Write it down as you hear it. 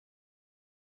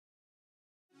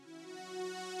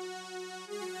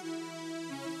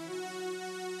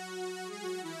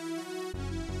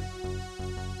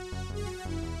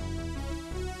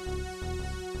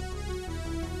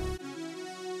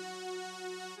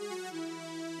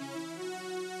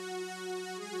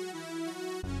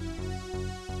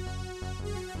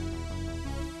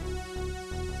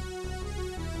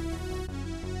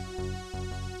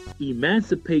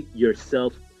Emancipate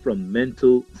yourself from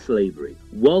mental slavery.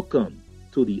 Welcome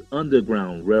to the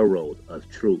Underground Railroad of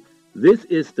Truth. This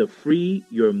is the Free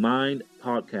Your Mind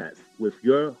podcast with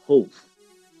your host,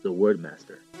 the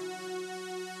Wordmaster.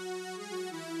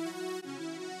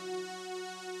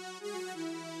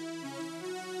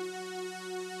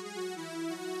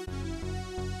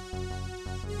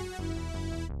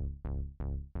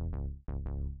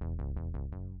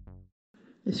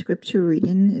 The scripture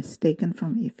reading is taken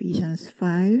from Ephesians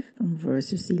 5, from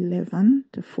verses 11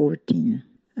 to 14.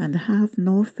 And have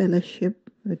no fellowship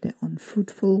with the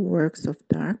unfruitful works of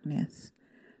darkness,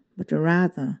 but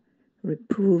rather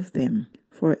reprove them.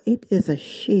 For it is a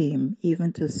shame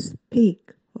even to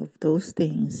speak of those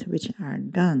things which are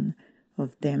done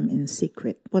of them in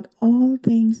secret. But all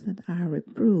things that are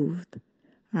reproved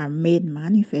are made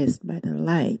manifest by the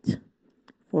light.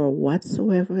 For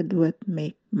whatsoever doeth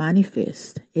make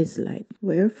manifest is light.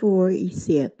 Wherefore he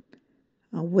saith,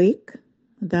 Awake,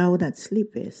 thou that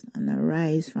sleepest, and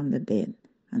arise from the dead,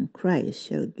 and Christ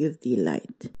shall give thee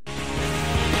light.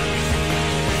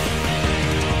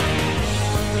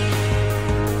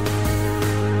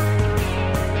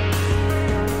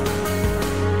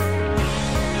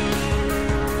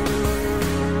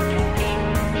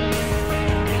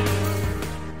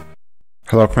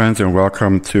 Hello, friends, and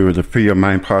welcome to the Free Your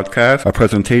Mind podcast, a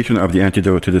presentation of the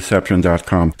antidote to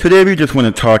deception.com. Today, we just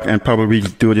want to talk, and probably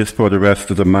do this for the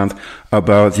rest of the month,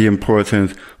 about the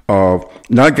importance of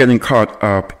not getting caught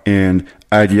up in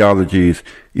ideologies.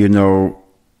 You know,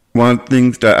 one of the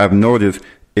things that I've noticed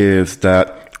is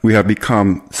that we have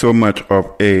become so much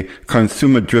of a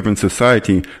consumer-driven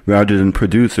society rather than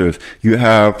producers. You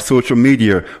have social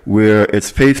media where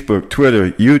it's Facebook,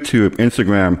 Twitter, YouTube,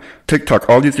 Instagram, TikTok,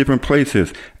 all these different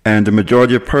places. And the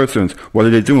majority of persons, what are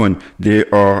they doing? They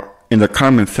are in the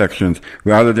comment sections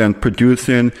rather than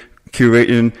producing,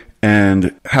 curating,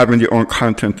 and having their own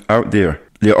content out there.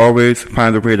 They always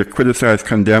find a way to criticize,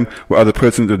 condemn what other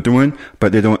persons are doing,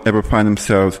 but they don't ever find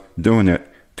themselves doing it.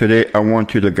 Today, I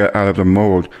want you to get out of the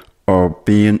mold of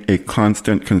being a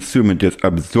constant consumer, just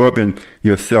absorbing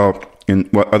yourself in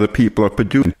what other people are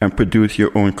producing and produce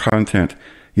your own content.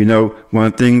 You know, one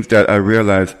of the things that I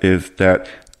realize is that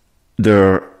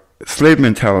the slave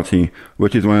mentality,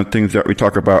 which is one of the things that we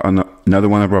talk about on another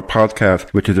one of our podcasts,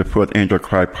 which is the Fourth Angel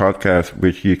Cry podcast,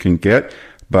 which you can get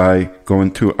by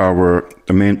going to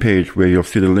the main page where you'll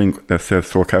see the link that says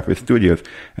Soul Cafe Studios,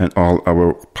 and all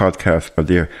our podcasts are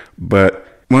there. But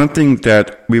one of the things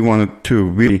that we wanted to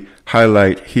really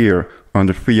highlight here on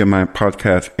the Free Your Mind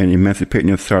podcast and emancipating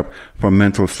yourself from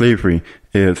mental slavery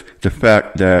is the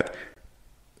fact that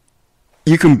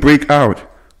you can break out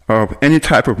of any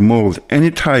type of mold, any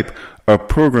type of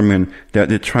programming that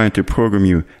they're trying to program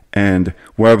you. And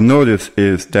what I've noticed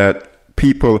is that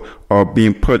people are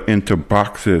being put into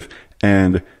boxes,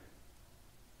 and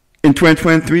in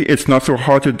 2023, it's not so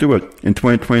hard to do it. In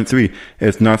 2023,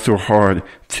 it's not so hard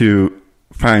to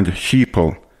find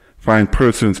sheeple, find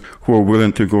persons who are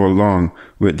willing to go along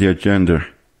with the agenda.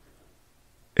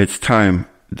 It's time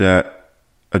that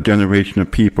a generation of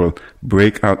people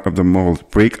break out of the mold,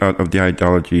 break out of the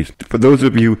ideologies. For those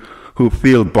of you who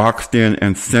feel boxed in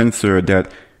and censored,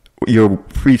 that your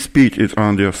free speech is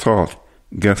under assault,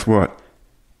 guess what?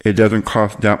 It doesn't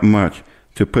cost that much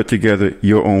to put together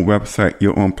your own website,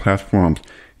 your own platforms,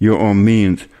 your own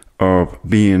means of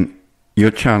being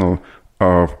your channel,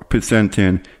 of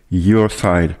presenting your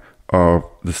side of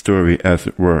the story, as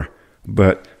it were.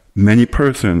 But many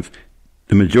persons,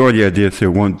 the majority, I dare say,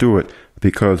 won't do it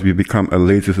because we become a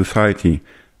lazy society.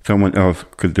 Someone else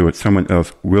could do it. Someone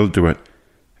else will do it.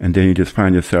 And then you just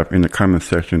find yourself in the comment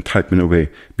section typing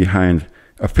away behind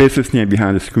a faceless name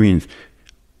behind the screens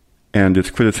and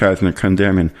just criticizing and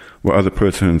condemning what other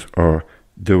persons are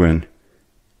doing.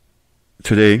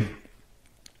 Today,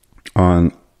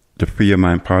 on the Free Your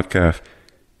Mind podcast,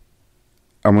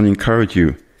 I want to encourage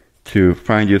you to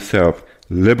find yourself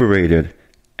liberated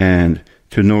and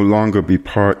to no longer be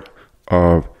part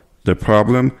of the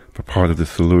problem, but part of the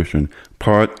solution,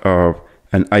 part of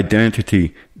an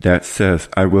identity that says,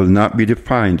 I will not be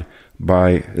defined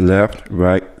by left,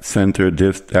 right, center,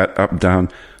 this, that, up, down,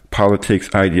 politics,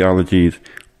 ideologies,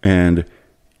 and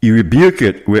you rebuke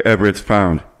it wherever it's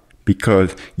found,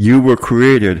 because you were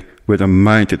created with a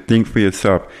mind to think for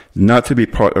yourself, not to be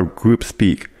part of group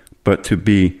speak, but to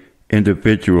be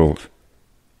individuals.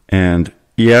 And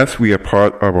yes, we are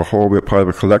part of a whole, we're part of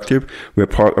a collective, we're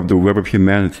part of the web of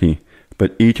humanity,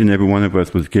 but each and every one of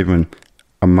us was given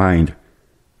a mind.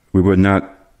 We were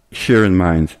not sharing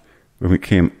minds when we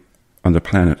came on the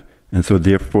planet. And so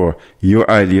therefore, your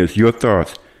ideas, your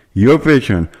thoughts, your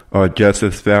vision are just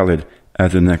as valid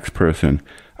as the next person.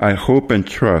 I hope and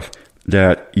trust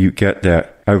that you get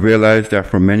that. I realize that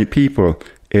for many people,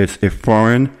 it's a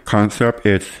foreign concept.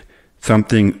 It's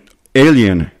something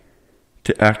alien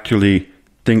to actually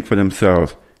think for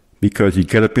themselves, because you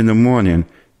get up in the morning,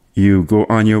 you go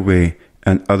on your way,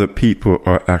 and other people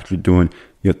are actually doing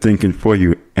your thinking for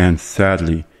you. And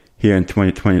sadly, here in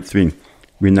 2023,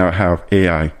 we now have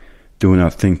AI doing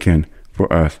our thinking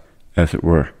for us, as it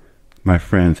were. My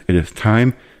friends, it is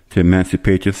time to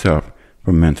emancipate yourself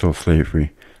from mental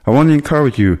slavery. I want to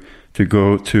encourage you to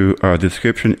go to our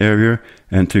description area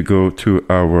and to go to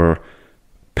our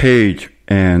page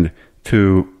and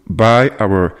to buy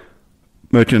our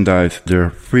merchandise, the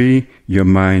Free Your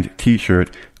Mind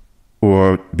t-shirt,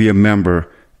 or be a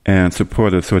member and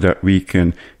support us so that we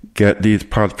can get these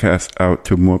podcasts out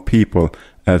to more people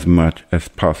as much as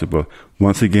possible.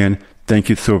 Once again, thank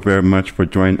you so very much for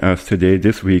joining us today,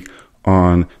 this week,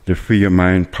 on the Free Your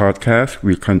Mind podcast.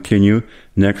 We'll continue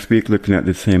next week looking at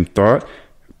the same thought.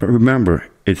 But remember,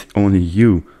 it's only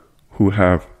you who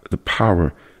have the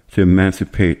power to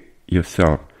emancipate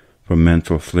yourself from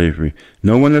mental slavery.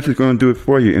 No one else is going to do it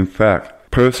for you. In fact,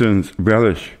 persons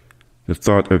relish the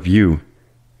thought of you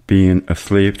being a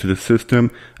slave to the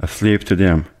system, a slave to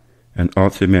them. And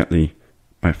ultimately,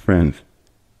 my friends,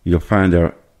 you'll find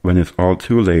out when it's all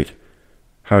too late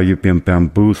how you've been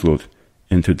bamboozled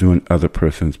into doing other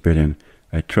person's bidding.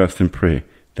 I trust and pray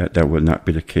that that will not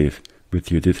be the case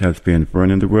with you. This has been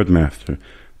Vernon the Wordmaster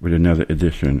with another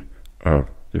edition of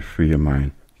the Free Your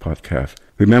Mind podcast.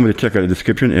 Remember to check out the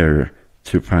description area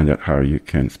to find out how you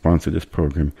can sponsor this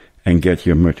program and get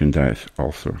your merchandise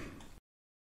also.